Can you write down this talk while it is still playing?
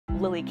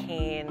Lily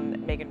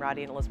Kane, Megan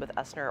Roddy, and Elizabeth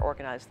Essner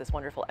organized this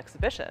wonderful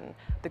exhibition,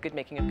 The Good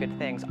Making of Good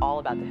Things, all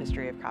about the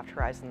history of craft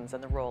horizons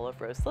and the role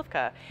of Rose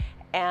Slivka.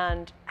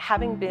 And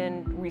having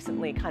been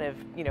recently kind of,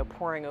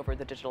 poring over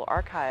the digital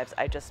archives,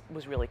 I just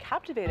was really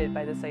captivated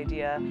by this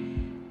idea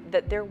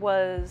that there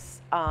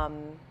was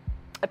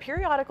a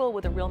periodical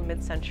with a real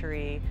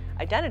mid-century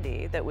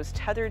identity that was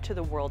tethered to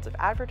the worlds of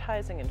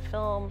advertising and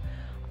film,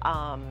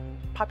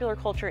 popular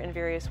culture in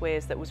various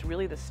ways, that was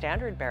really the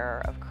standard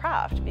bearer of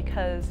craft,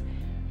 because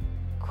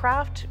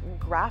craft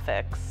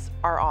graphics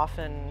are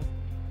often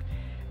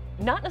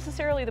not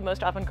necessarily the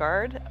most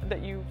avant-garde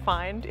that you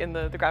find in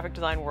the graphic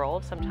design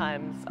world,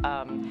 sometimes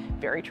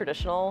very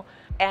traditional.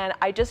 And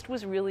I just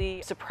was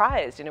really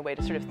surprised in a way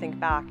to sort of think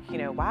back,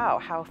 wow,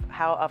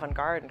 how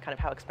avant-garde and kind of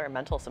how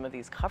experimental some of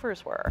these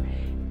covers were.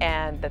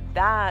 And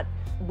that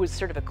was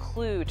sort of a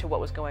clue to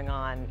what was going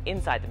on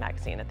inside the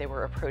magazine, that they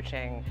were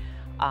approaching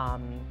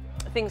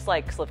things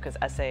like Slivka's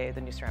essay,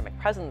 The New Ceramic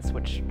Presence,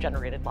 which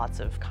generated lots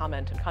of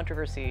comment and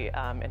controversy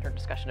in her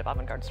discussion of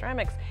avant-garde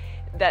ceramics,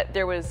 that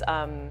there was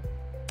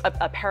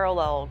a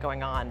parallel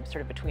going on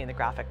sort of between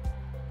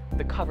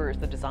the covers,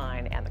 the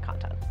design, and the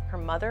content. Her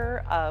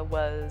mother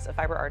was a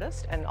fiber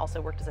artist and also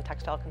worked as a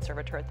textile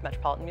conservator at the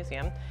Metropolitan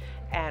Museum.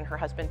 And her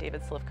husband,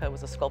 David Slivka,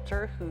 was a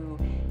sculptor who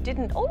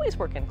didn't always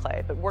work in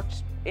clay, but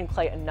worked in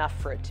clay enough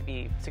for it to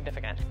be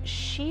significant.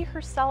 She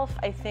herself,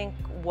 I think,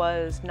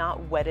 was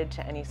not wedded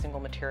to any single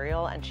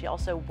material, and she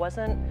also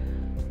wasn't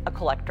a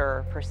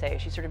collector per se.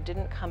 She sort of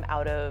didn't come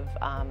out of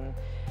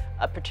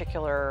a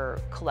particular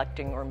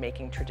collecting or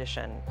making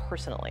tradition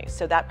personally.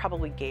 So that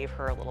probably gave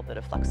her a little bit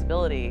of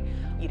flexibility,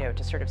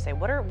 to sort of say,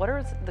 what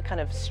are the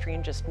kind of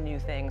strangest new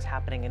things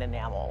happening in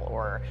enamel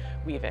or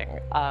weaving?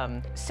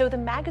 So the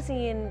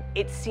magazine,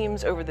 it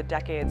seems over the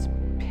decades,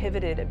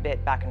 pivoted a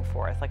bit back and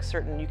forth.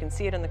 You can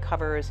see it in the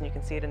covers and you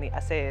can see it in the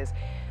essays.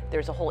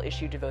 There's a whole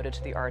issue devoted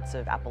to the arts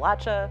of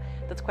Appalachia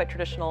that's quite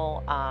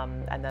traditional,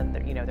 and then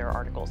there are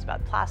articles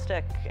about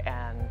plastic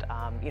and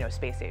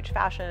space age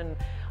fashion.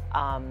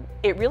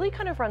 It really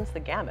kind of runs the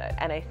gamut,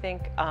 and I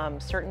think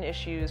certain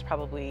issues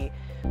probably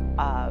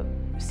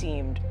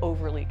seemed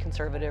overly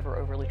conservative or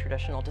overly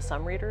traditional to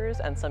some readers,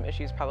 and some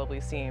issues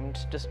probably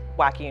seemed just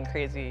wacky and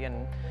crazy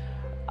and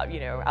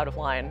out of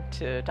line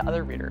to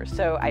other readers.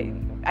 So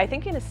I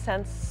think in a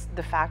sense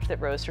the fact that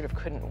Rose sort of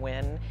couldn't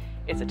win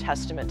is a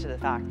testament to the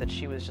fact that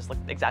she was just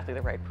exactly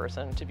the right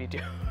person to be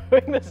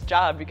doing this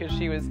job, because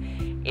she was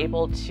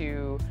able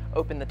to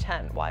open the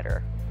tent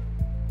wider.